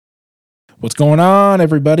What's going on,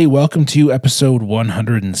 everybody? Welcome to episode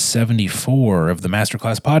 174 of the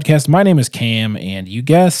Masterclass Podcast. My name is Cam, and you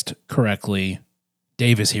guessed correctly,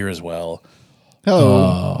 Dave is here as well.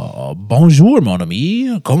 Hello. Bonjour, mon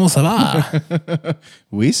ami. Comment ça va?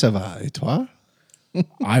 Oui, ça va. Et toi?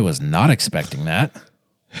 I was not expecting that.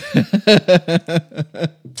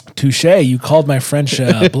 Touche, you called my French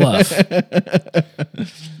bluff.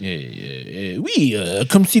 Oui,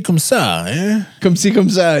 comme ci, comme ça. Hein? Comme ci, comme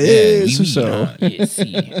ça. Oui, so.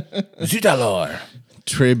 si. Zut alors.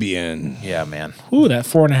 Tribune. Yeah, man. Ooh, that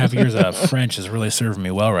 4.5 years of French is really serving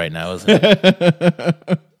me well right now, isn't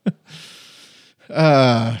it?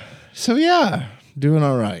 So yeah, doing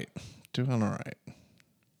all right.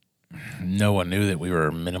 No one knew that we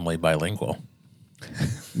were minimally bilingual.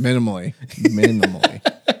 Minimally.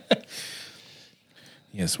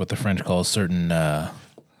 Yes, what the French call certain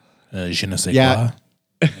je ne sais Yeah.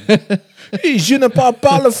 quoi. Je ne parle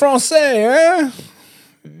pas le français, hein?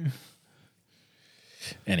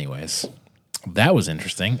 Anyways, that was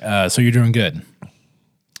interesting. So you're doing good.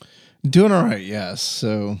 Doing all right, yes.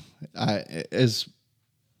 So as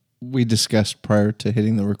we discussed prior to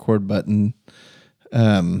hitting the record button,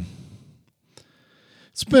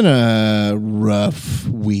 it's been a rough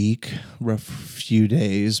few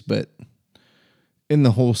days, but in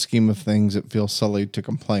the whole scheme of things, it feels silly to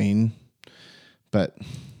complain. But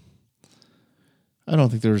I don't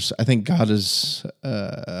think I think God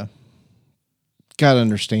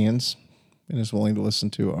understands and is willing to listen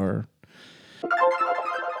to our.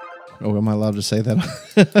 Oh, am I allowed to say that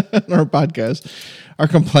on our podcast? Our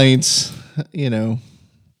complaints, you know.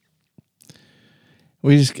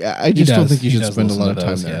 I just don't think you should spend a lot of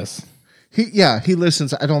time there. Yes. He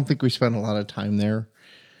listens. I don't think we spend a lot of time there.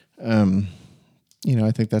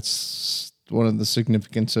 I think that's one of the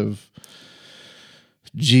significance of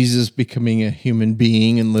Jesus becoming a human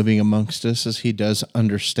being and living amongst us, as he does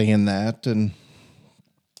understand that. And,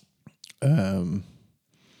 I'm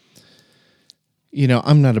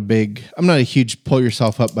not a huge pull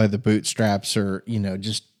yourself up by the bootstraps or,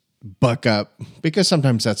 just buck up, because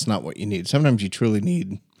sometimes that's not what you need. Sometimes you truly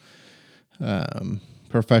need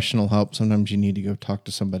professional help. Sometimes you need to go talk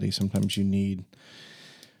to somebody. Sometimes you need,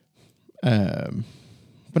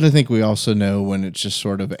 but I think we also know when it's just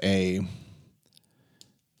sort of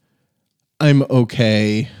I'm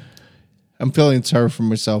okay. I'm feeling sorry for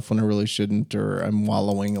myself when I really shouldn't, or I'm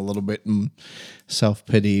wallowing a little bit in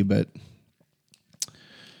self-pity, but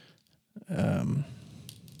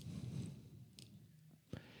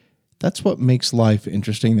that's what makes life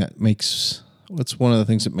interesting. That's one of the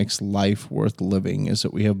things that makes life worth living, is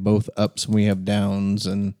that we have both ups and we have downs.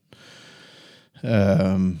 And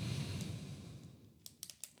I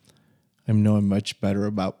know I'm much better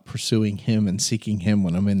about pursuing him and seeking him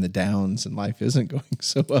when I'm in the downs and life isn't going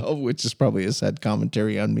so well, which is probably a sad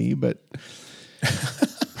commentary on me, but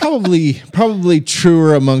probably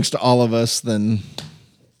truer amongst all of us than,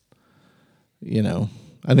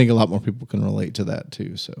 I think a lot more people can relate to that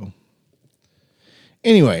too. So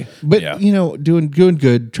anyway, but doing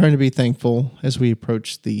good, trying to be thankful as we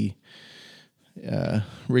approach the,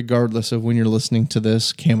 regardless of when you're listening to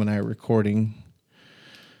this, Cam and I are recording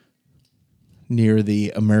near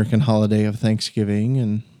the American holiday of Thanksgiving.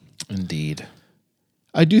 And Indeed.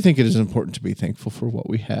 I do think it is important to be thankful for what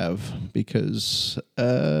we have, because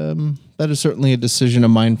that is certainly a decision, a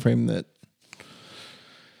mind frame that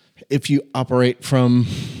if you operate from,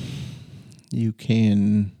 you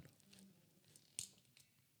can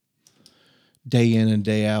day in and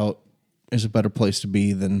day out is a better place to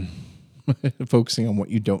be than focusing on what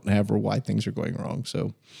you don't have or why things are going wrong.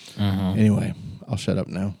 So Anyway, I'll shut up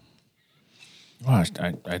now. Gosh,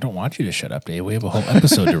 I don't want you to shut up, Dave. We have a whole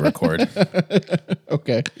episode to record.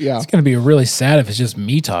 Okay, yeah. It's going to be really sad if it's just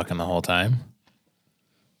me talking the whole time.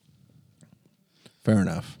 Fair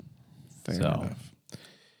enough. Fair enough.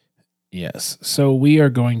 Yes. So we are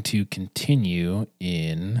going to continue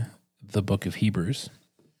in the book of Hebrews.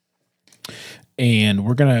 And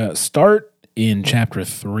we're going to start in chapter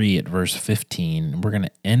 3 at verse 15. We're going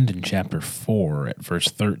to end in chapter 4 at verse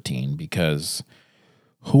 13, because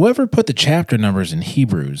whoever put the chapter numbers in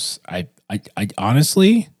Hebrews, I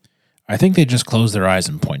honestly, I think they just closed their eyes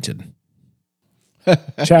and pointed.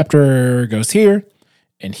 Chapter goes here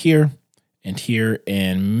and here and here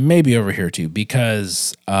and maybe over here too,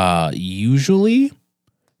 because usually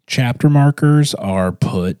chapter markers are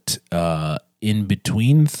put in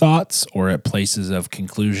between thoughts or at places of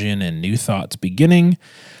conclusion and new thoughts beginning.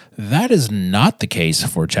 That is not the case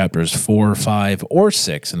for chapters 4, 5, or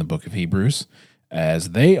 6 in the book of Hebrews, as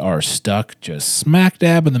they are stuck just smack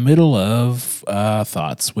dab in the middle of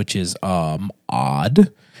thoughts, which is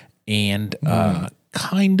odd and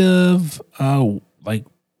kind of like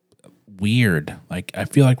weird. Like I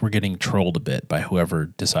feel like we're getting trolled a bit by whoever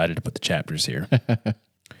decided to put the chapters here.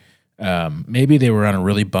 Maybe they were on a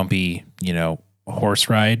really bumpy, horse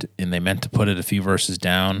ride, and they meant to put it a few verses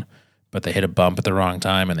down, but they hit a bump at the wrong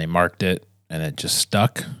time and they marked it and it just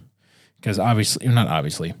stuck. Because not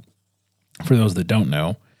obviously, for those that don't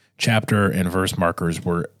know, chapter and verse markers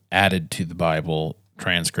were added to the Bible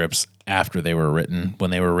transcripts after they were written. When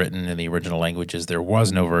they were written in the original languages, there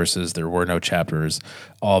was no verses, there were no chapters.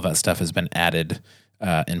 All that stuff has been added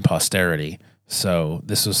in posterity. So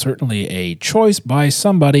this was certainly a choice by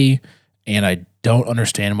somebody, and I don't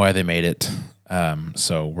understand why they made it.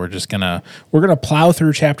 So we're gonna plow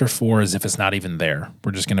through chapter 4 as if it's not even there.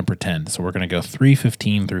 We're just gonna pretend. So we're gonna go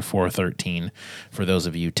 3:15 through 4:13 for those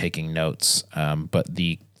of you taking notes. But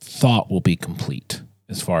the thought will be complete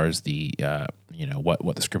as far as the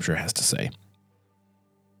what the scripture has to say.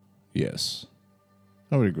 Yes,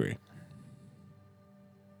 I would agree.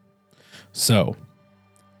 So,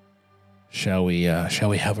 shall we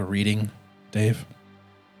have a reading, Dave?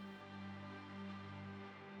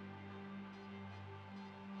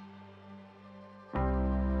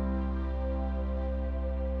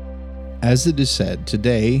 As it is said,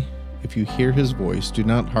 today, if you hear his voice, do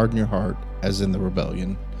not harden your heart as in the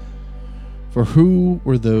rebellion. For who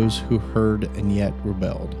were those who heard and yet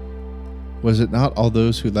rebelled? Was it not all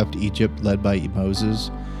those who left Egypt led by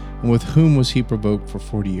Moses? And with whom was he provoked for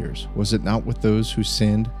 40 years? Was it not with those who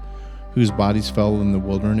sinned, whose bodies fell in the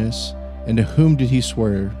wilderness? And to whom did he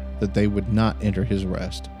swear that they would not enter his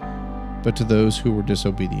rest, but to those who were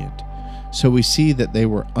disobedient? So we see that they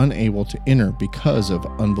were unable to enter because of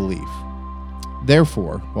unbelief.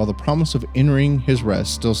 Therefore, while the promise of entering his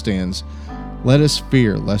rest still stands, let us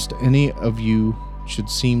fear lest any of you should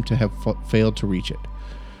seem to have failed to reach it.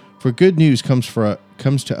 For good news comes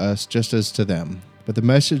to us just as to them, but the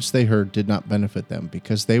message they heard did not benefit them,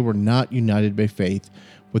 because they were not united by faith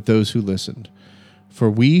with those who listened. For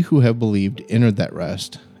we who have believed entered that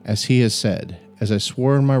rest, as he has said, as I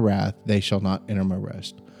swore in my wrath, they shall not enter my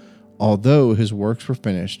rest. Although his works were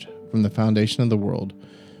finished from the foundation of the world,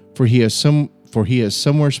 for he has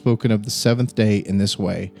somewhere spoken of the seventh day in this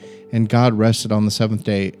way, and God rested on the seventh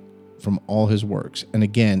day from all his works. And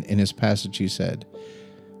again, in his passage he said,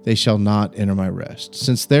 they shall not enter my rest.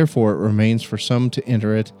 Since therefore it remains for some to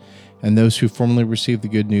enter it, and those who formerly received the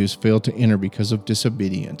good news failed to enter because of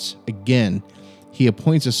disobedience, again, he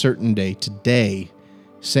appoints a certain day, today,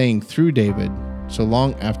 saying through David, so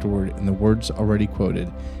long afterward in the words already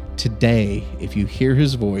quoted, today, if you hear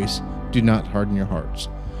his voice, do not harden your hearts.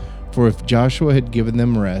 For if Joshua had given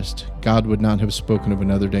them rest, God would not have spoken of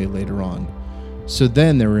another day later on. So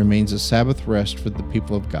then there remains a Sabbath rest for the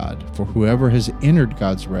people of God. For whoever has entered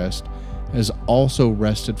God's rest has also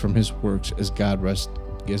rested from his works as God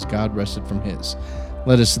rested from his.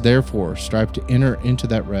 Let us therefore strive to enter into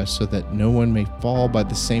that rest, so that no one may fall by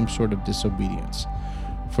the same sort of disobedience.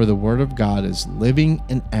 For the word of God is living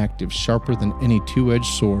and active, sharper than any two-edged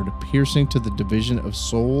sword, piercing to the division of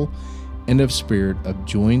soul and of spirit, of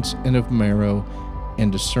joints and of marrow,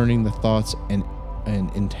 and discerning the thoughts and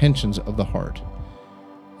intentions of the heart.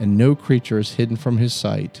 And no creature is hidden from his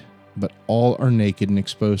sight, but all are naked and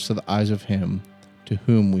exposed to the eyes of him to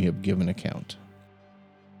whom we have given account.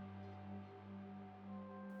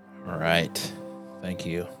 All right. Thank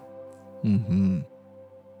you. Mm-hmm.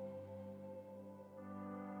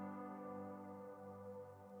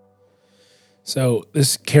 So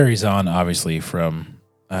this carries on, obviously, from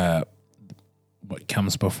what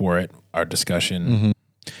comes before it, our discussion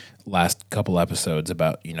last couple episodes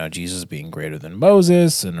about, Jesus being greater than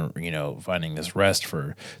Moses and, finding this rest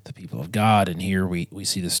for the people of God. And here we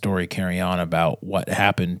see the story carry on about what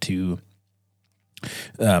happened to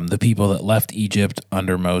the people that left Egypt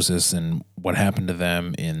under Moses and what happened to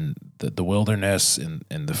them in the wilderness and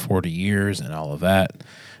the 40 years and all of that.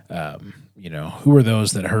 Who were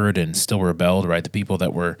those that heard and still rebelled, right? The people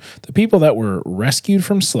that were rescued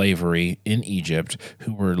from slavery in Egypt,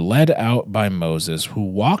 who were led out by Moses, who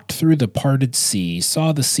walked through the parted sea,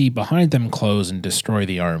 saw the sea behind them close and destroy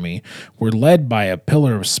the army, were led by a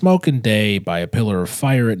pillar of smoke in day, by a pillar of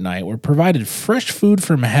fire at night, were provided fresh food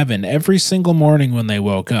from heaven every single morning when they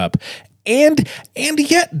woke up. And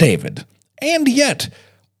yet, David,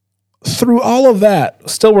 through all of that,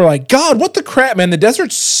 still we're like, God, what the crap, man? The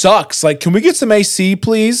desert sucks. Like, can we get some AC,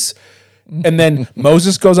 please? And then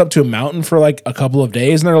Moses goes up to a mountain for like a couple of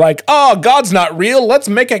days, and they're like, oh, God's not real. Let's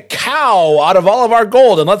make a cow out of all of our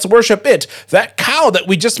gold, and let's worship it. That cow that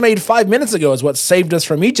we just made 5 minutes ago is what saved us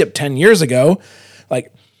from Egypt 10 years ago.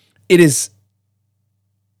 Like, it is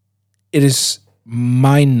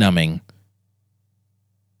mind-numbing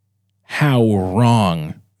how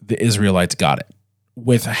wrong the Israelites got it,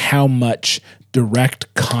 with how much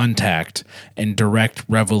direct contact and direct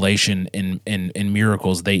revelation in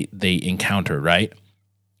miracles they encountered, right?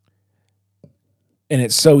 And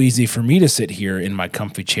it's so easy for me to sit here in my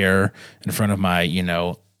comfy chair in front of my,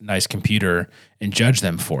 nice computer and judge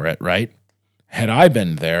them for it, right? Had I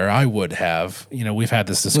been there, I would have, we've had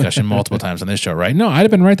this discussion multiple times on this show, right? No, I'd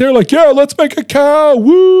have been right there like, yeah, let's make a cow.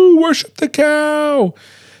 Woo, worship the cow.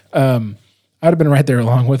 I'd have been right there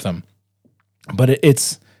along with them. But it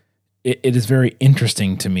is very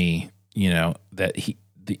interesting to me, that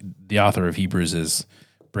the author of Hebrews is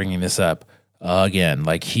bringing this up again.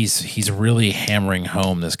 Like he's really hammering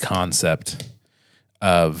home this concept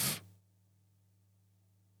of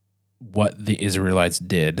what the Israelites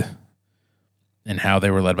did and how they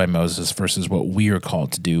were led by Moses versus what we are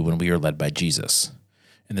called to do when we are led by Jesus.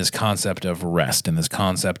 And this concept of rest, and this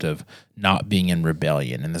concept of not being in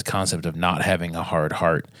rebellion, and this concept of not having a hard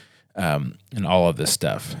heart, and all of this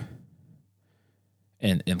stuff.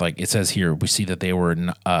 And like it says here, we see that they were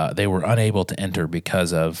unable to enter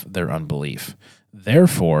because of their unbelief.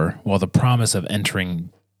 Therefore, while the promise of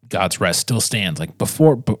entering God's rest still stands, like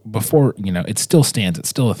before, it still stands. It's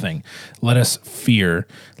still a thing. Let us fear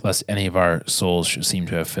lest any of our souls should seem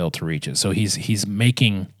to have failed to reach it. So he's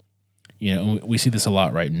making, we see this a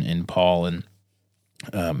lot, right, in Paul and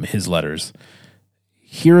his letters.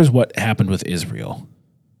 Here is what happened with Israel.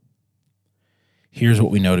 Here's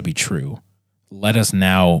what we know to be true. Let us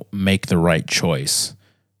now make the right choice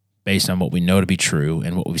based on what we know to be true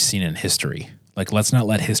and what we've seen in history. Like, let's not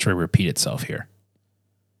let history repeat itself here.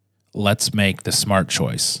 Let's make the smart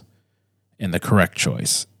choice and the correct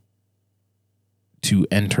choice to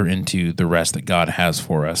enter into the rest that God has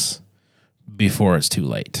for us before it's too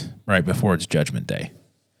late, right? Before it's Judgment Day.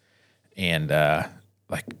 And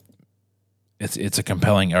it's a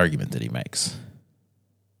compelling argument that he makes.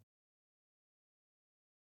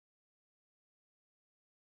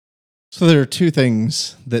 So there are two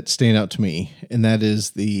things that stand out to me, and that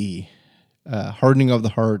is the hardening of the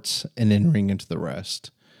hearts and entering into the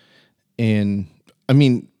rest. And I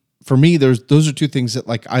mean, for me, those are two things that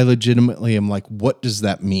like I legitimately am like, what does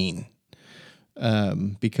that mean?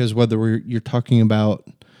 Because whether you're talking about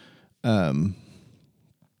the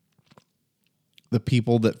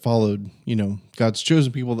people that followed, God's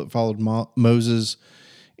chosen people that followed Moses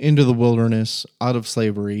into the wilderness out of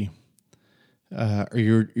slavery,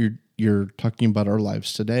 or you're talking about our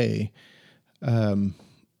lives today.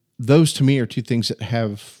 Those to me are two things that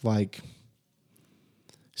have like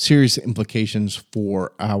serious implications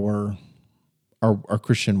for our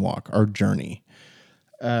Christian walk, our journey.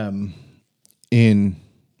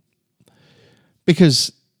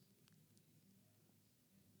 Because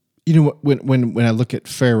when I look at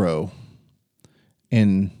Pharaoh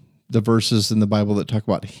and the verses in the Bible that talk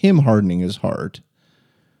about him hardening his heart,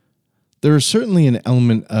 there is certainly an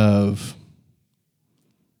element of,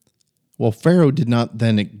 well, Pharaoh did not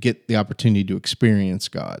then get the opportunity to experience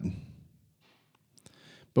God.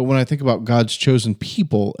 But when I think about God's chosen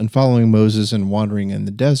people and following Moses and wandering in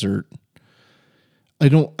the desert, I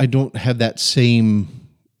don't have that same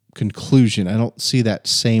conclusion. I don't see that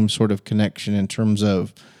same sort of connection in terms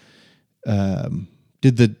of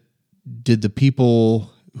did the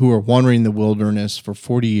people who are wandering the wilderness for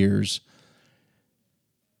 40 years,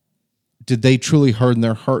 did they truly harden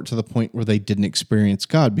their heart to the point where they didn't experience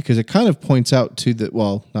God? Because it kind of points out to that,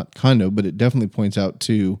 well, not kind of, but it definitely points out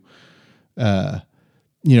to,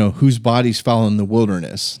 whose bodies fell in the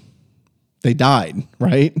wilderness. They died,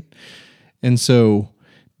 right? And so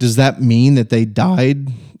does that mean that they died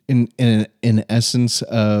in essence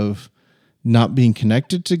of not being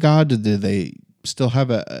connected to God? Did they still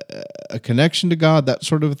have a connection to God, that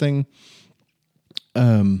sort of thing?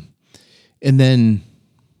 And then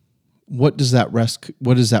what does that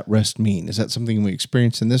rest mean? Is that something we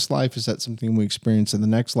experience in this life? Is that something we experience in the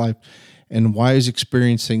next life? And why is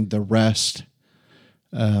experiencing the rest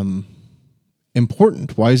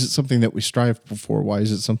important? Why is it something that we strive for? Why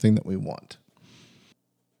is it something that we want?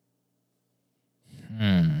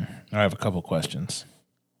 I have a couple questions.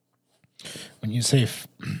 When you say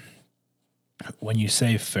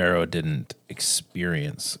Pharaoh didn't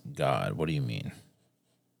experience God, what do you mean?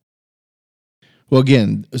 Well,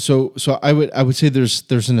 again, so I would say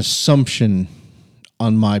there's an assumption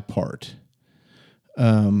on my part,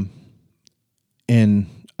 and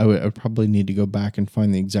I would probably need to go back and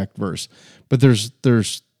find the exact verse, but there's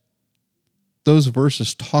those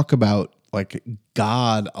verses talk about like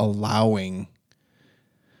God allowing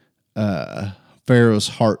Pharaoh's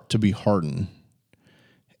heart to be hardened,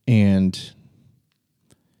 and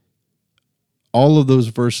all of those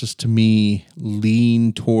verses to me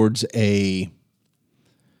lean towards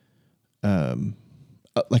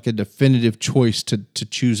like a definitive choice to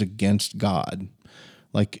choose against God.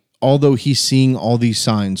 Like, although he's seeing all these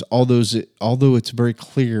signs, although it's very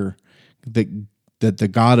clear that the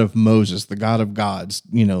God of Moses, the God of gods,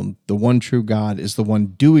 the one true God is the one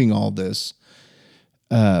doing all this.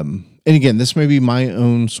 And again, this may be my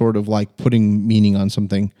own sort of like putting meaning on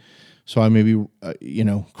something. So I may be,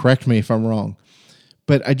 correct me if I'm wrong.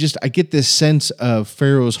 But I get this sense of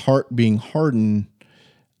Pharaoh's heart being hardened,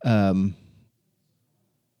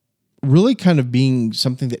 really kind of being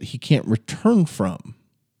something that he can't return from.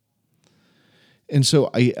 And so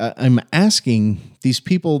I'm asking these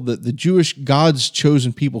people, the Jewish God's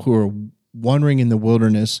chosen people who are wandering in the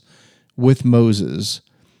wilderness with Moses,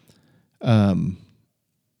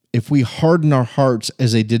 if we harden our hearts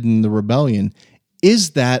as they did in the rebellion, is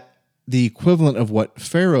that the equivalent of what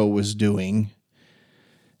Pharaoh was doing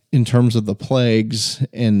in terms of the plagues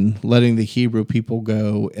and letting the Hebrew people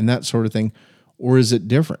go and that sort of thing? Or is it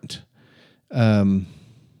different? I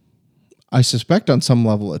suspect on some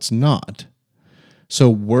level it's not. So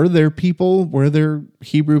were there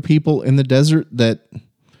Hebrew people in the desert that,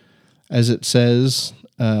 as it says,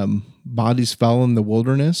 bodies fell in the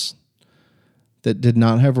wilderness, that did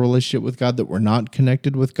not have a relationship with God, that were not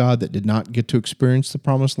connected with God, that did not get to experience the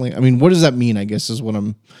promised land? I mean, what does that mean, I guess, is what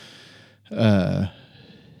I'm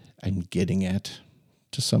getting at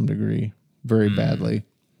to some degree, very badly.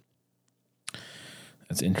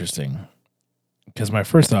 That's interesting. Because my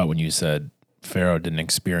first thought when you said Pharaoh didn't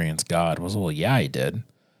experience God was, well, yeah, he did.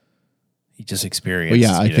 He just experienced,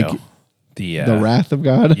 I think the wrath of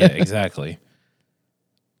God. Yeah, exactly.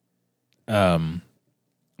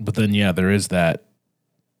 But then, there is that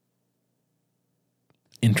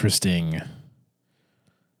interesting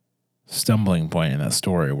stumbling point in that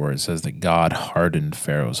story where it says that God hardened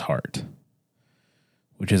Pharaoh's heart,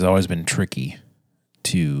 which has always been tricky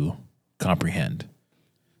to comprehend.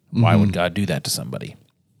 Why would God do that to somebody?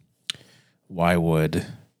 Why would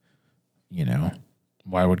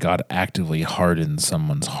God actively harden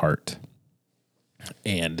someone's heart?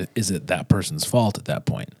 And is it that person's fault at that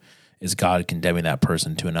point? Is God condemning that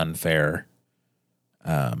person to an unfair,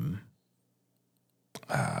 what's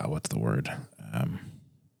the word?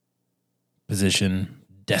 Position,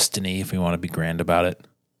 destiny, if we want to be grand about it.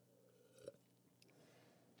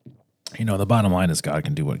 The bottom line is God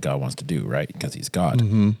can do what God wants to do, right? Because he's God.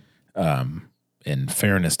 Mm-hmm. And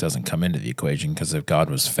fairness doesn't come into the equation, because if God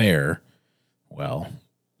was fair, well,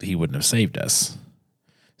 he wouldn't have saved us.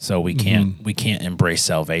 So we can't embrace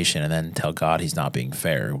salvation and then tell God he's not being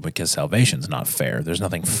fair, because salvation's not fair. There's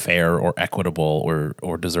nothing fair or equitable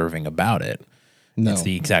or deserving about it. No. It's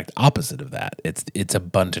the exact opposite of that. It's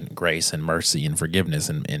abundant grace and mercy and forgiveness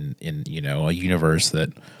in a universe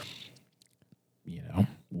that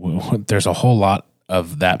there's a whole lot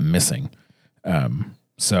of that missing.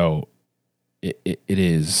 So it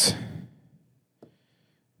is.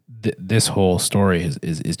 This whole story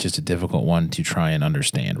is just a difficult one to try and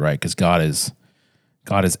understand, right? Because God is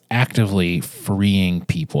actively freeing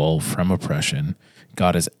people from oppression.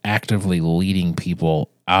 God is actively leading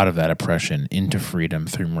people out of that oppression into freedom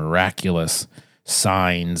through miraculous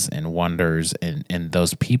signs and wonders, and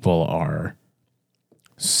those people are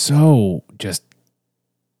so just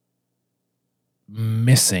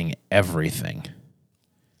missing everything.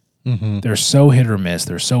 Mm-hmm. They're so hit or miss.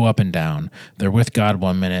 They're so up and down. They're with God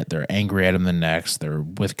one minute. They're angry at him the next. They're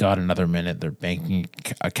with God another minute. They're banking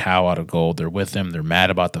a cow out of gold. They're with him. They're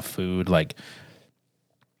mad about the food. Like,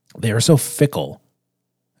 they are so fickle,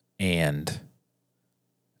 and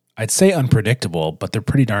I'd say unpredictable, but they're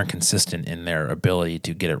pretty darn consistent in their ability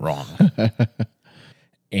to get it wrong.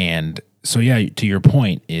 And so, to your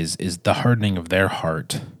point, is the hardening of their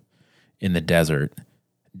heart in the desert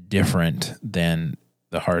different than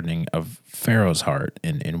the hardening of Pharaoh's heart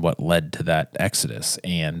and what led to that exodus?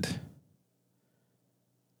 And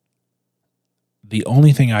the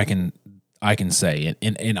only thing I can say,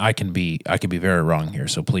 and I can be very wrong here,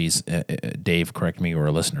 so please, Dave, correct me, or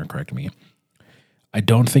a listener, correct me. I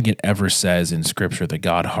don't think it ever says in Scripture that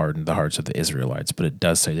God hardened the hearts of the Israelites, but it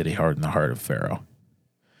does say that he hardened the heart of Pharaoh,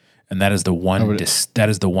 and that is the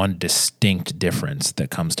one distinct difference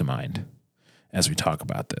that comes to mind as we talk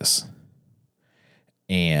about this.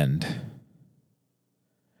 And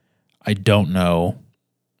I don't know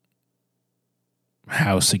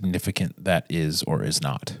how significant that is or is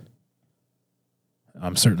not.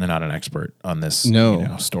 I'm certainly not an expert on this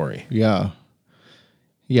story. Yeah.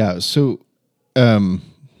 So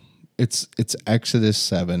it's Exodus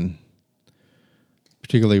 7,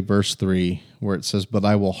 particularly verse 3, where it says, "But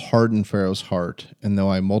I will harden Pharaoh's heart, and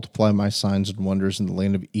though I multiply my signs and wonders in the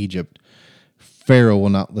land of Egypt, Pharaoh will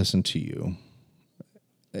not listen to you."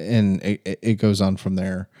 And it goes on from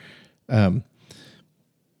there. But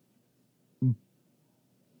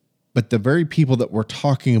the very people that we're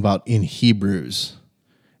talking about in Hebrews,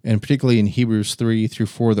 and particularly in Hebrews 3 through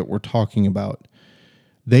 4 that we're talking about,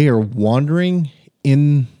 they are wandering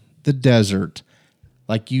in the desert,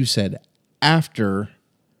 like you said, after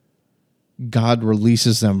God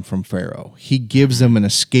releases them from Pharaoh. He gives them an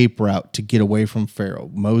escape route to get away from Pharaoh.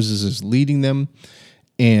 Moses is leading them,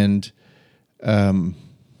 and I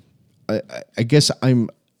guess I'm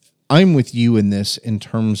with you in this in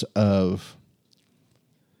terms of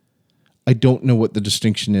I don't know what the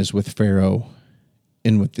distinction is with Pharaoh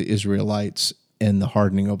and with the Israelites and the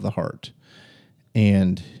hardening of the heart.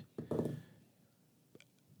 And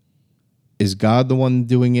is God the one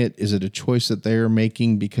doing it? Is it a choice that they're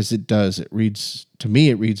making? Because it does. It reads, to me,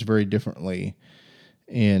 it reads very differently.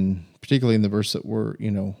 And particularly in the verse that we're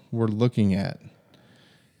looking at,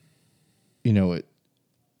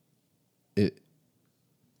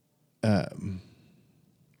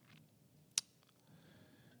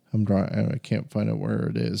 I'm drawing, I can't find out where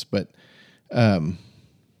it is, but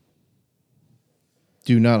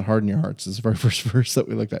do not harden your hearts. This is the very first verse that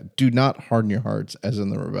we looked at. Do not harden your hearts as in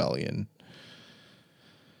the rebellion.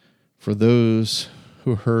 For those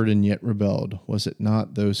who heard and yet rebelled, was it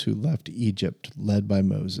not those who left Egypt led by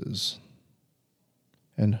Moses?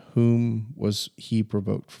 And whom was he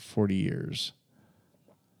provoked for 40 years?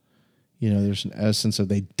 There's an essence of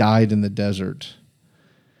they died in the desert.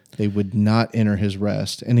 They would not enter his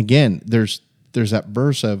rest. And again, there's that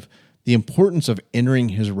verse of the importance of entering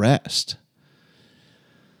his rest.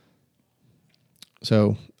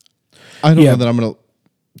 So I don't know that I'm going to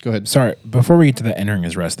go ahead. Sorry, before we get to the entering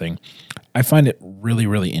his rest thing, I find it really,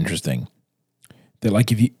 really interesting that,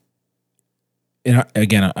 like, if you, and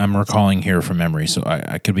again, I'm recalling here from memory, so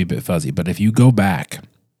I could be a bit fuzzy, but if you go back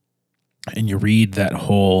and you read that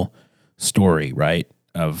whole story, right,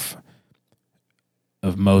 of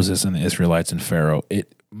Moses and the Israelites and Pharaoh,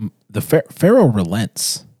 Pharaoh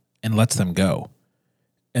relents and lets them go.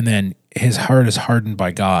 And then his heart is hardened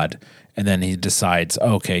by God. And then he decides,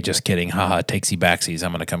 okay, just kidding. Haha, takesy backsies.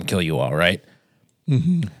 I'm going to come kill you all, right?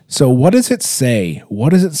 Mm-hmm. So what does it say? What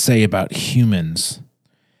does it say about humans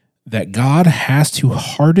that God has to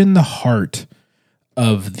harden the heart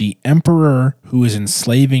of the emperor who is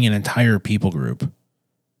enslaving an entire people group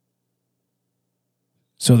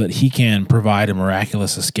so that he can provide a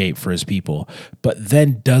miraculous escape for his people, but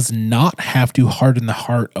then does not have to harden the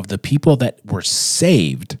heart of the people that were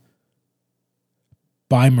saved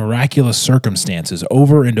by miraculous circumstances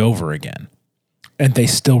over and over again, and they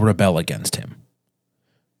still rebel against him?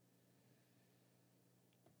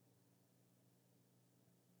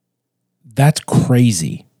 That's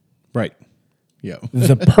crazy. Right. Yeah.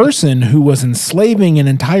 The person who was enslaving an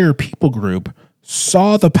entire people group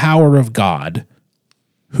saw the power of God,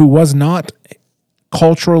 who was not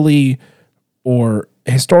culturally or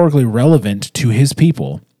historically relevant to his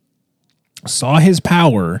people, saw his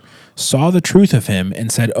power, saw the truth of him, and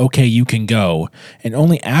said, okay, you can go. And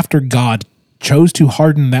only after God chose to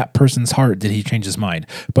harden that person's heart did he change his mind.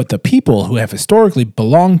 But the people who have historically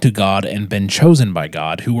belonged to God and been chosen by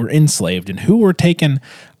God, who were enslaved and who were taken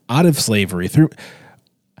out of slavery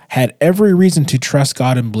had every reason to trust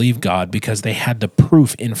God and believe God because they had the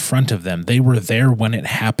proof in front of them. They were there when it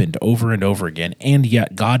happened over and over again. And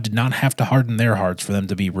yet God did not have to harden their hearts for them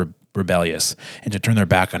to be rebellious and to turn their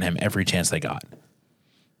back on him every chance they got.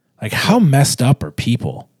 Like, how messed up are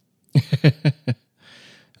people? Yeah.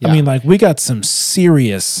 I mean, like, we got some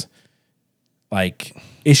serious, like,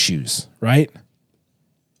 issues, right?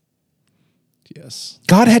 Yes.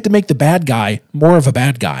 God had to make the bad guy more of a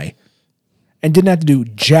bad guy and didn't have to do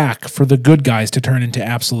jack for the good guys to turn into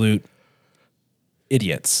absolute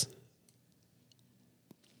idiots.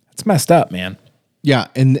 It's messed up, man. Yeah,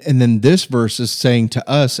 and then this verse is saying to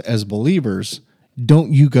us as believers,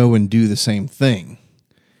 don't you go and do the same thing.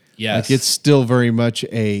 Yes. Like, it's still very much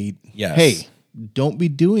a, yes. Hey, don't be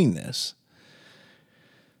doing this.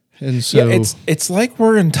 And so it's like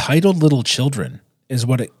we're entitled little children is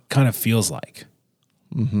what it kind of feels like.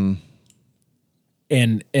 Mm-hmm.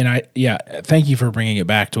 And thank you for bringing it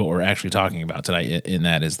back to what we're actually talking about tonight. In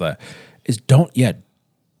that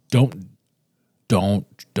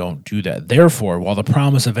don't do that. Therefore, while the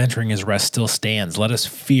promise of entering his rest still stands, let us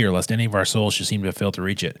fear lest any of our souls should seem to fail to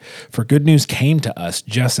reach it. For good news came to us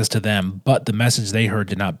just as to them, but the message they heard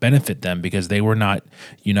did not benefit them because they were not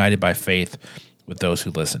united by faith with those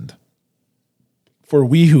who listened. For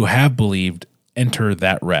we who have believed enter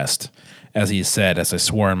that rest. As he said, as I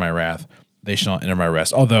swore in my wrath, they shall not enter my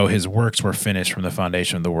rest. Although his works were finished from the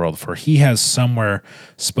foundation of the world, for he has somewhere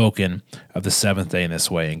spoken of the seventh day in this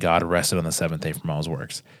way, and God rested on the seventh day from all his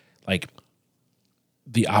works. Like,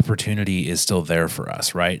 the opportunity is still there for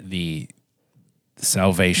us, right? The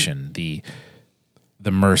salvation, the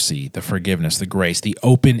mercy, the forgiveness, the grace, the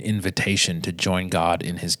open invitation to join God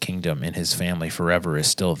in his kingdom, in his family forever is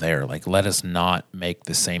still there. Like, let us not make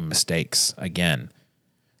the same mistakes again.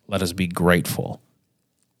 Let us be grateful.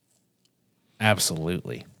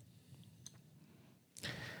 Absolutely.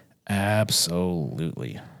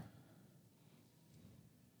 Absolutely.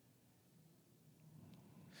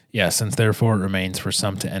 Yeah, since therefore it remains for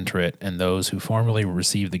some to enter it, and those who formerly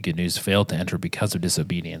received the good news failed to enter because of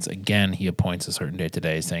disobedience. Again, he appoints a certain day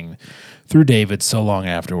today, saying, through David so long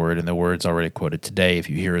afterward, in the words already quoted, today, if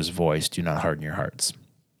you hear his voice, do not harden your hearts.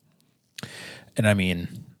 And I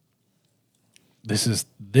mean,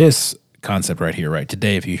 this concept right here, right?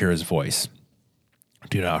 Today, if you hear his voice,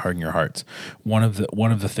 do not harden your hearts. One of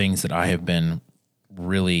the things that I have been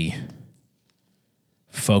really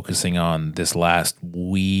focusing on this last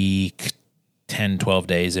week, 10, 12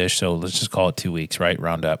 days-ish, so let's just call it 2 weeks, right?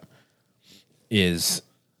 Round up, is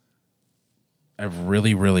I've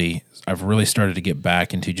really started to get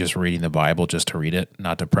back into just reading the Bible just to read it,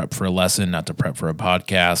 not to prep for a lesson, not to prep for a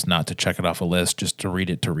podcast, not to check it off a list, just to read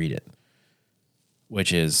it,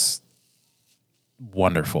 which is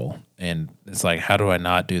wonderful. And it's like, how do I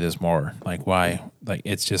not do this more? Like, why? Like,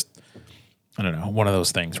 it's just, I don't know, one of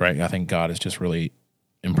those things, right? I think God is just really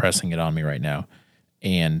impressing it on me right now.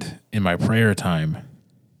 And in my prayer time,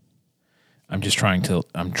 I'm trying to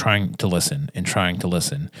listen and trying to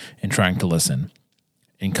listen and trying to listen.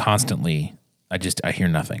 And constantly, I hear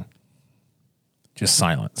nothing. Just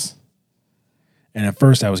silence. And at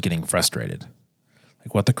first I was getting frustrated.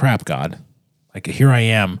 Like, what the crap, God? Like, here I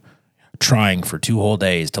am trying for 2 whole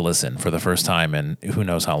days to listen for the first time in who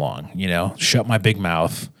knows how long, shut my big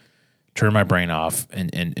mouth, turn my brain off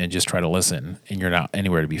and just try to listen, and you're not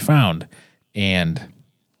anywhere to be found. And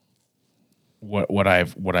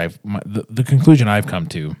the conclusion I've come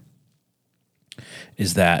to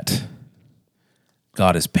is that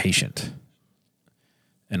God is patient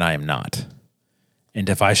and I am not. And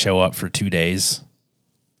if I show up for 2 days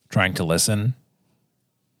trying to listen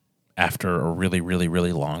after a really, really,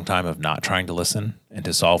 really long time of not trying to listen and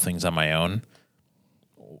to solve things on my own,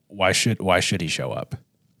 why should he show up?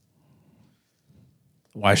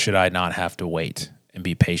 Why should I not have to wait and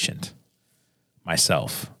be patient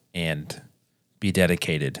myself and be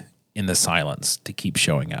dedicated in the silence to keep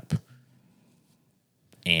showing up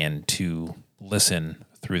and to listen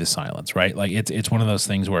through the silence, right? Like, it's one of those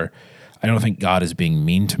things where I don't think God is being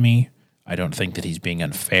mean to me. I don't think that he's being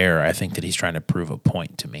unfair. I think that he's trying to prove a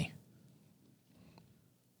point to me.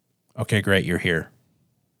 Okay, great, you're here.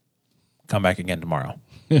 Come back again tomorrow.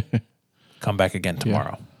 Come back again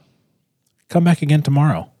tomorrow. Yeah. Come back again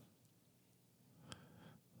tomorrow.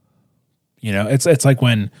 It's like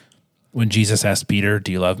when Jesus asked Peter,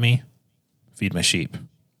 do you love me? Feed my sheep.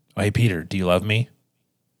 Oh, hey, Peter, do you love me?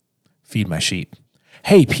 Feed my sheep.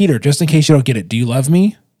 Hey, Peter, just in case you don't get it, do you love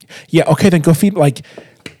me? Yeah, okay, then go feed. Like,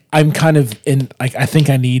 I'm kind of in, like, I think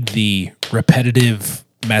I need the repetitive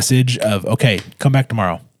message of, okay, come back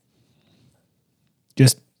tomorrow.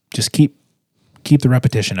 Just keep the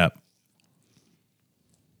repetition up.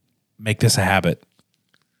 Make this a habit.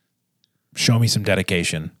 Show me some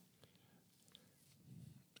dedication.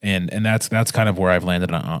 And that's kind of where I've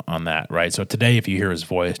landed on that, right? So today, if you hear his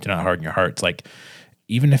voice, do not harden your hearts. Like,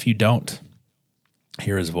 even if you don't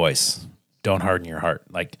hear his voice, don't harden your heart.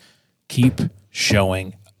 Like, keep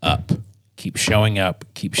showing up. Keep showing up.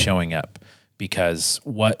 Keep showing up. Because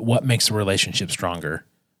what makes a relationship stronger?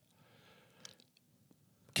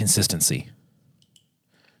 Consistency.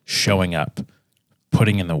 Showing up.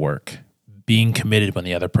 Putting in the work. Being committed when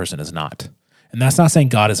the other person is not. And that's not saying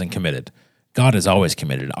God isn't committed. God is always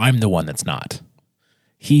committed. I'm the one that's not.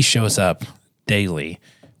 He shows up daily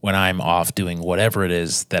when I'm off doing whatever it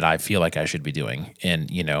is that I feel like I should be doing. And,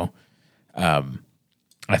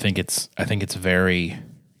 I think it's very,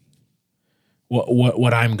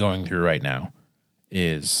 what I'm going through right now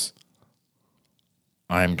is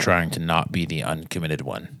I'm trying to not be the uncommitted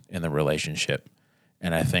one in the relationship.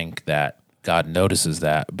 And I think that God notices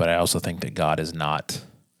that, but I also think that God is not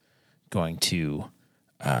going to,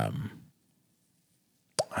 how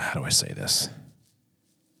do I say this?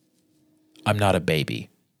 I'm not a baby.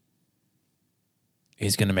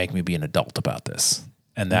 He's going to make me be an adult about this.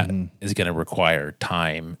 And that is going to require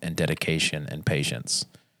time and dedication and patience.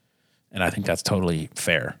 And I think that's totally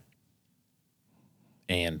fair.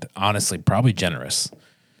 and honestly, probably generous.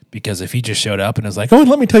 Because if he just showed up and was like, oh,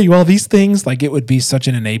 let me tell you all these things, like it would be such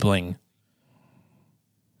an enabling,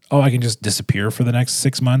 oh, I can just disappear for the next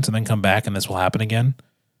 6 months and then come back and this will happen again.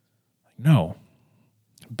 No,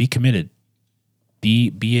 be committed.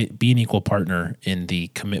 Be an equal partner in the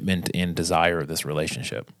commitment and desire of this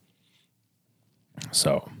relationship.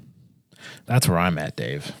 So that's where I'm at,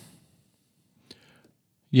 Dave.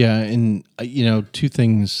 Yeah, and two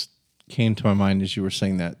things came to my mind as you were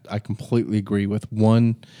saying that. I completely agree with.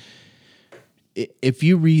 One, if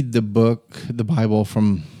you read the Bible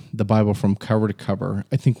from cover to cover,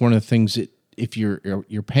 I think one of the things that if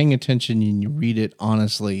you're paying attention and you read it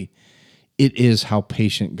honestly, it is how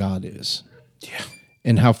patient God is. Yeah.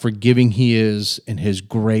 And how forgiving he is, and his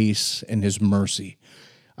grace and his mercy.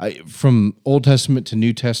 From Old Testament to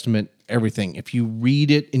New Testament, everything. If you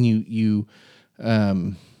read it and you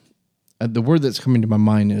the word that's coming to my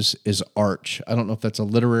mind is arch. I don't know if that's a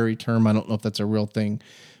literary term. I don't know if that's a real thing,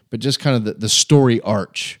 but just kind of the story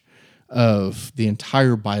arch of the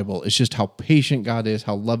entire Bible is just how patient God is,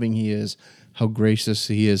 how loving he is, how gracious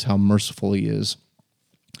he is, how merciful he is.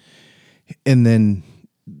 And then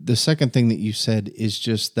the second thing that you said is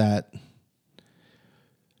just that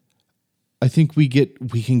I think we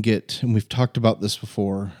can get, and we've talked about this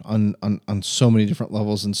before on so many different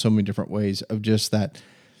levels and so many different ways of just that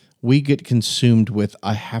we get consumed with,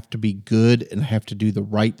 I have to be good and I have to do the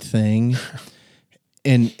right thing.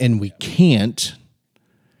 and we can't.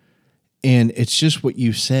 And it's just what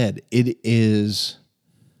you said. It is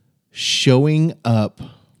showing up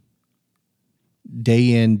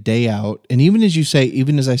day in, day out. And even as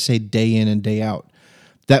I say day in and day out,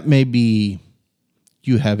 that may be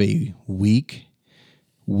you have a week,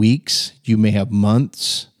 weeks, you may have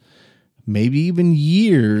months, maybe even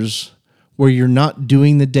years where you're not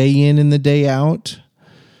doing the day in and the day out.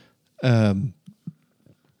 But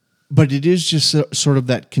it is just sort of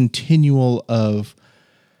that continual of,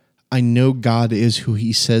 I know God is who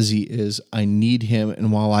he says he is. I need him.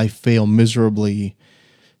 And while I fail miserably,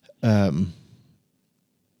 on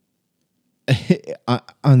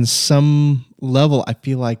some level, I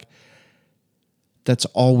feel like that's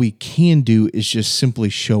all we can do is just simply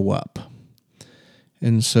show up.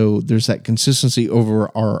 And so there's that consistency over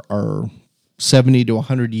our 70 to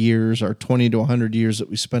 100 years, our 20 to 100 years that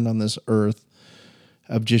we spend on this earth,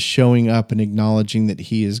 of just showing up and acknowledging that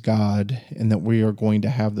he is God, and that we are going to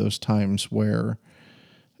have those times where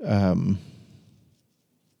I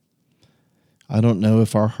don't know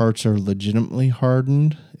if our hearts are legitimately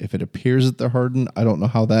hardened. If it appears that they're hardened, I don't know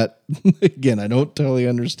how that, again, I don't totally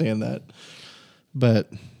understand that.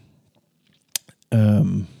 But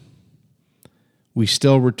we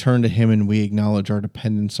still return to him and we acknowledge our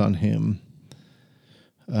dependence on him,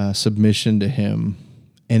 submission to him.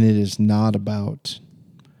 And it is not about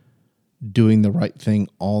doing the right thing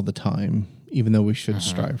all the time, even though we should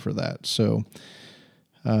strive for that. So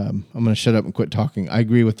I'm going to shut up and quit talking. I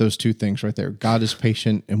agree with those two things right there. God is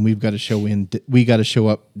patient, and we got to show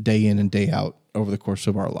up day in and day out over the course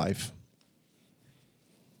of our life.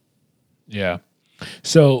 Yeah.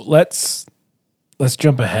 So let's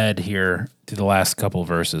jump ahead here to the last couple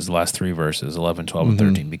verses, the last three verses, 11, 12, and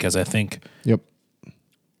 13, because I think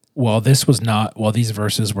while these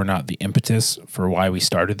verses were not the impetus for why we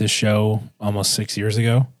started this show almost 6 years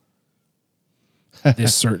ago,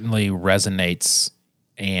 this certainly resonates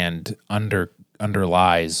and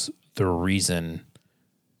underlies the reason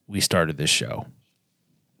we started this show.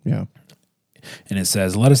 Yeah. And it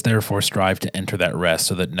says, let us therefore strive to enter that rest,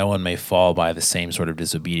 so that no one may fall by the same sort of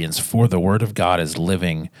disobedience. For the word of God is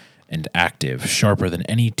living and active, sharper than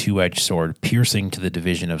any two-edged sword, piercing to the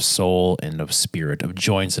division of soul and of spirit, of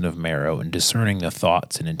joints and of marrow, and discerning the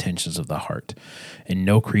thoughts and intentions of the heart. And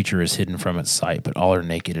no creature is hidden from its sight, but all are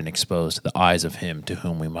naked and exposed to the eyes of him to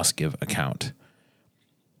whom we must give account.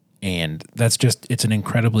 And it's an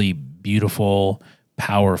incredibly beautiful,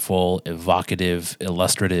 powerful, evocative,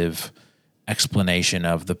 illustrative explanation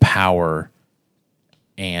of the power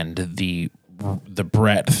and the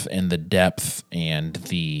breadth and the depth and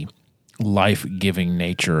the life-giving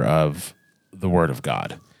nature of the Word of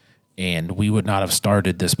God. And we would not have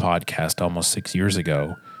started this podcast almost 6 years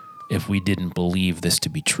ago if we didn't believe this to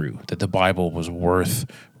be true, that the Bible was worth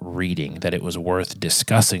reading, that it was worth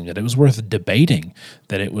discussing, that it was worth debating,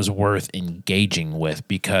 that it was worth engaging with,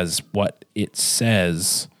 because what it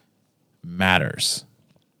says matters.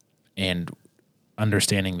 And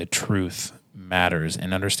understanding the truth matters,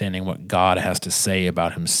 and understanding what God has to say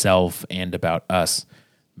about himself and about us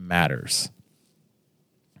matters.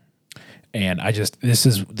 And this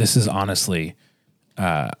is honestly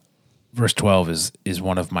verse 12 is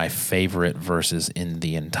one of my favorite verses in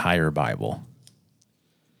the entire Bible,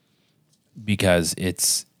 because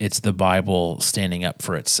it's the Bible standing up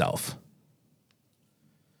for itself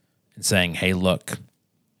and saying, hey, look,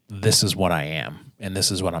 this is what I am, and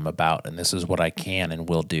this is what I'm about, and this is what I can and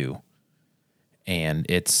will do. And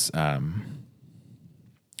it's been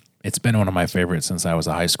one of my favorites since I was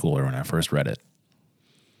a high schooler when I first read it.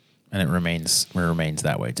 And it remains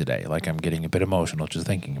that way today. Like, I'm getting a bit emotional just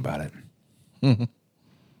thinking about it. Mm-hmm.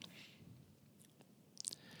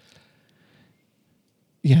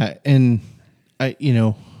 Yeah, and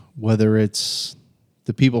whether it's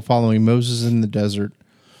the people following Moses in the desert,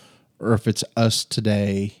 or if it's us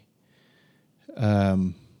today,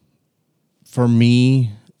 for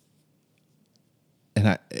me,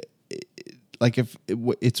 and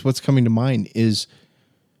it's what's coming to mind is,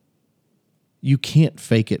 you can't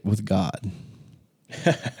fake it with God.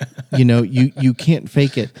 You can't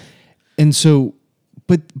fake it. And so,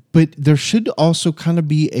 but there should also kind of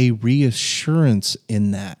be a reassurance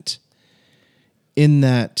in that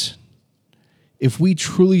if we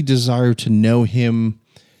truly desire to know him,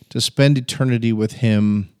 to spend eternity with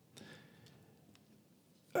him,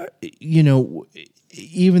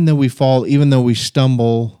 even though we fall, even though we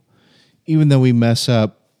stumble, even though we mess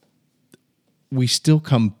up, we still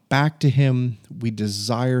come back to him. We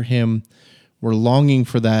desire him. We're longing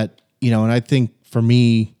for that, and I think for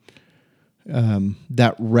me,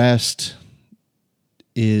 that rest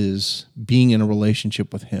is being in a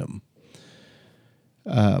relationship with him.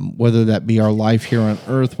 Whether that be our life here on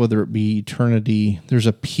earth, whether it be eternity, there's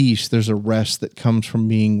a peace, there's a rest that comes from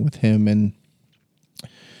being with him.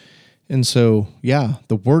 And so, yeah,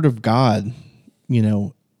 the word of God,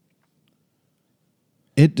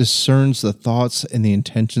 it discerns the thoughts and the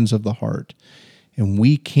intentions of the heart, and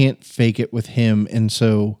we can't fake it with him. And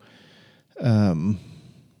so,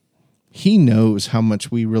 he knows how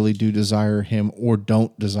much we really do desire him or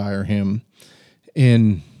don't desire him.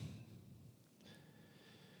 And,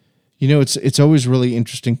 it's always really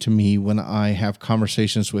interesting to me when I have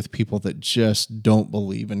conversations with people that just don't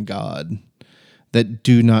believe in God, that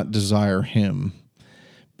do not desire him,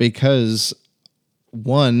 because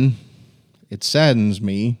one, it saddens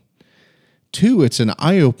me. Two, it's an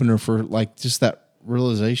eye opener for just that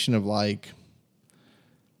realization of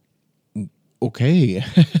okay,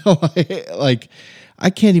 I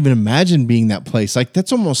can't even imagine being that place.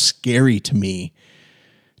 That's almost scary to me,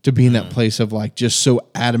 to be in that place of just so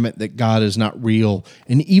adamant that God is not real,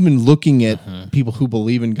 and even looking at people who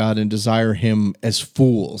believe in God and desire him as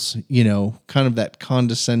fools, kind of that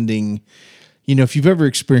condescending, if you've ever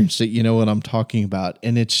experienced it, you know what I'm talking about.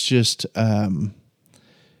 And it's just, when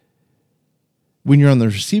you're on the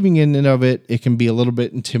receiving end of it, it can be a little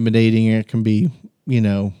bit intimidating. It can be,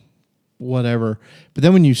 whatever. But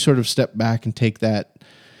then when you sort of step back and take that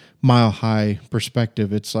mile high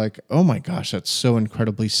perspective, it's like, oh my gosh, that's so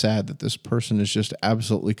incredibly sad that this person is just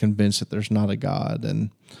absolutely convinced that there's not a God.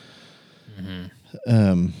 And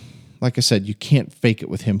like I said, you can't fake it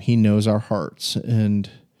with him. He knows our hearts. And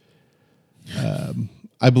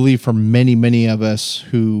I believe for many, many of us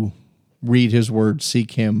who read his word,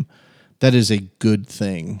 seek him, that is a good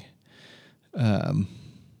thing.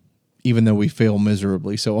 Even though we fail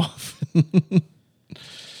miserably so often.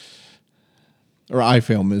 Or I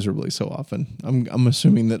fail miserably so often. I'm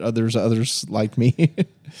assuming that others like me.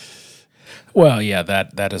 Well, yeah,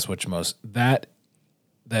 that is that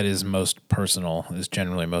is most personal, is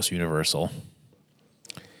generally most universal.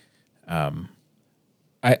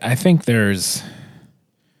 I think there's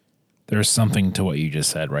something to what you just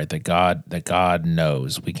said, right? That God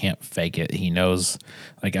knows. We can't fake it. He knows.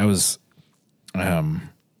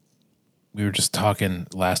 We were just talking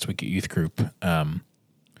last week at youth group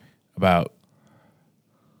about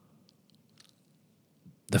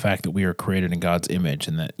the fact that we are created in God's image,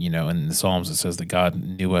 and that, in the Psalms it says that God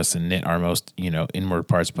knew us and knit our most, inward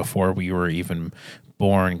parts before we were even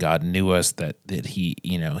born. God knew us, that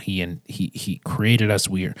he created us.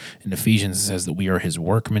 We are, in Ephesians it says that we are his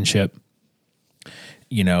workmanship,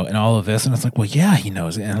 and all of this. And it's like, well, yeah, he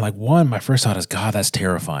knows. And my first thought is, God, that's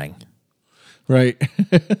terrifying. Right.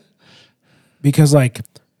 Because I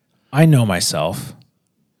know myself,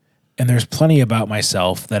 and there's plenty about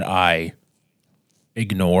myself that I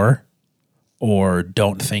ignore or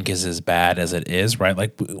don't think is as bad as it is, right?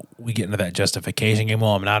 We get into that justification game.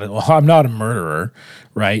 Well, I'm not a murderer,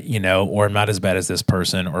 right? Or I'm not as bad as this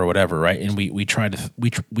person or whatever, right? And we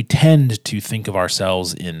tend to think of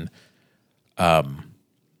ourselves in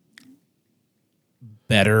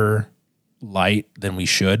better light than we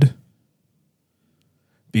should,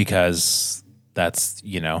 because That's,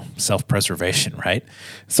 self-preservation, right?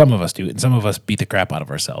 Some of us do, and some of us beat the crap out of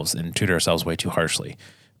ourselves and treat ourselves way too harshly.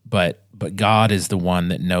 But God is the one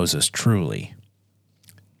that knows us truly,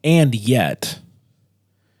 and yet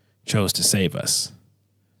chose to save us.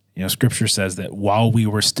 Scripture says that while we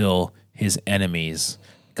were still his enemies,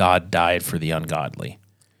 God died for the ungodly.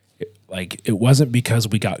 It wasn't because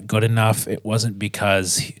we got good enough. It wasn't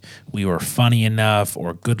because we were funny enough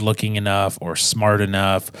or good looking enough or smart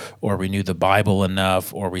enough or we knew the Bible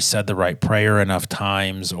enough or we said the right prayer enough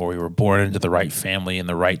times or we were born into the right family in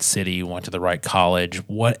the right city, went to the right college,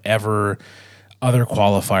 whatever other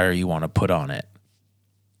qualifier you want to put on it.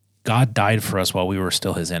 God died for us while we were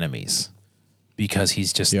still his enemies because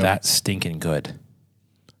he's just that stinking good.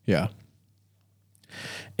 Yeah.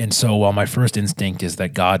 And so while my first instinct is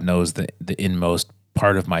that God knows the inmost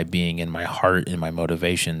part of my being and my heart and my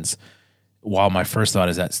motivations, while my first thought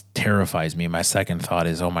is that terrifies me, my second thought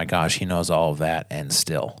is, oh my gosh, he knows all of that and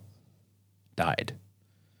still died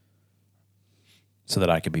so that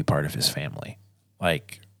I could be part of his family.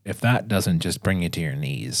 If that doesn't just bring you to your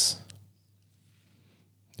knees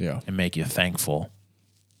and make you thankful,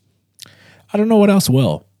 I don't know what else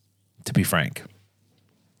will, to be frank.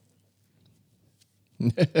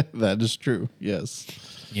 That is true. Yes.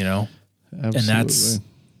 Absolutely. And that's,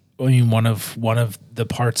 one of the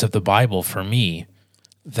parts of the Bible for me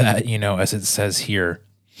that, as it says here,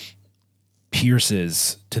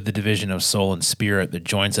 pierces to the division of soul and spirit, the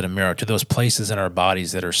joints and a marrow, to those places in our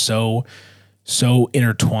bodies that are so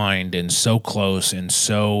intertwined and so close and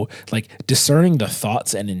so discerning the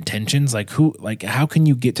thoughts and intentions. How can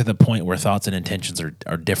you get to the point where thoughts and intentions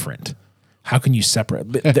are different? How can you separate?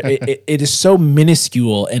 It is so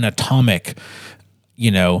minuscule and atomic,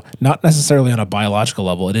 not necessarily on a biological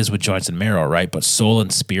level. It is with joints and marrow, right? But soul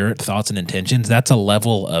and spirit, thoughts and intentions, that's a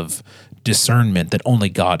level of discernment that only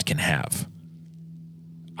God can have.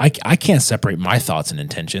 I can't separate my thoughts and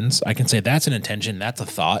intentions. I can say that's an intention, that's a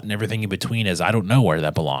thought, and everything in between is I don't know where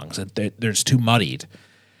that belongs. There's too muddied.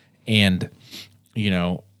 And,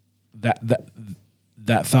 that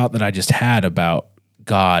thought that I just had about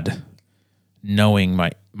God knowing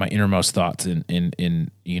my innermost thoughts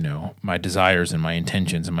in my desires and my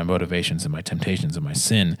intentions and my motivations and my temptations and my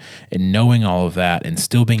sin, and knowing all of that and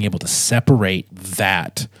still being able to separate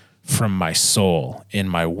that from my soul and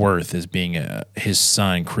my worth as being his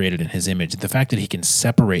son created in his image. The fact that he can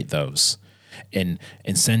separate those and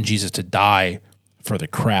send Jesus to die for the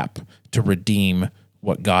crap to redeem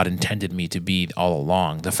what God intended me to be all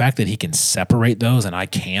along. The fact that he can separate those and I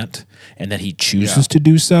can't, and that he chooses to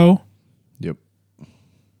do so. Yep.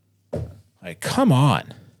 Come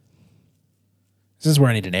on. This is where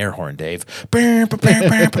I need an air horn, Dave.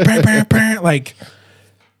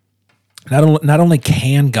 Not only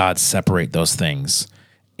can God separate those things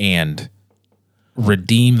and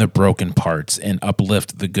redeem the broken parts and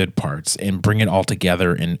uplift the good parts and bring it all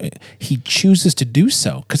together, and he chooses to do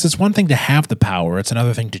so, because it's one thing to have the power, it's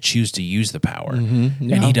another thing to choose to use the power.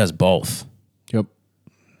 And he does both. Yep.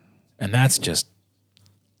 And that's just,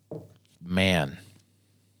 man,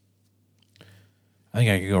 I think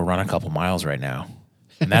I could go run a couple miles right now,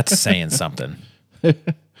 and that's saying something.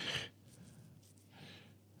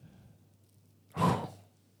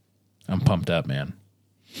 I'm pumped up, man.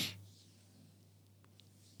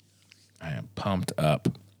 I am pumped up.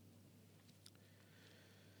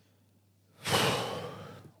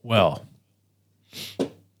 Well,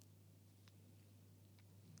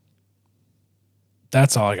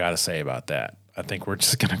 that's all I got to say about that. I think we're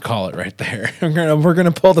just going to call it right there. We're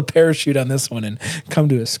gonna pull the parachute on this one and come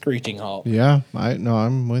to a screeching halt. Yeah,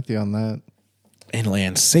 I'm with you on that. And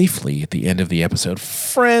land safely at the end of the episode.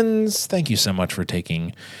 Friends, thank you so much for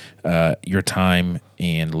taking your time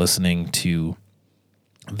and listening to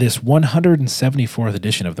this 174th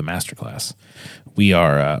edition of the Masterclass.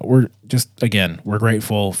 We're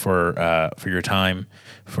grateful for your time,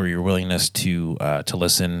 for your willingness to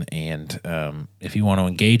listen, and if you want to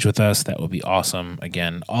engage with us, that would be awesome.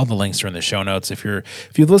 Again, all the links are in the show notes. If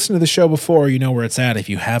you've listened to the show before, you know where it's at. If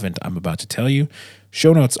you haven't, I'm about to tell you.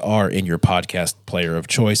 Show notes are in your podcast player of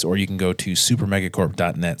choice, or you can go to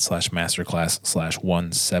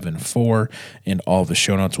supermegacorp.net/masterclass/174, and all the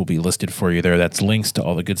show notes will be listed for you there. That's links to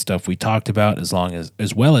all the good stuff we talked about, as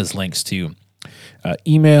well as links to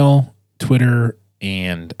email, Twitter,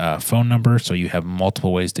 and phone number. So you have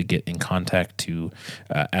multiple ways to get in contact, to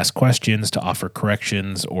ask questions, to offer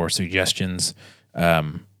corrections or suggestions.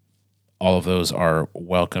 All of those are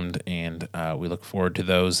welcomed, and we look forward to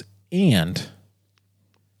those. And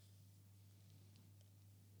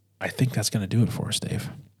I think that's going to do it for us,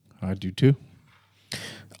 Dave. I do too.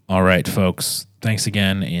 All right, folks. Thanks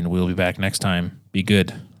again, and we'll be back next time. Be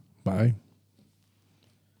good. Bye.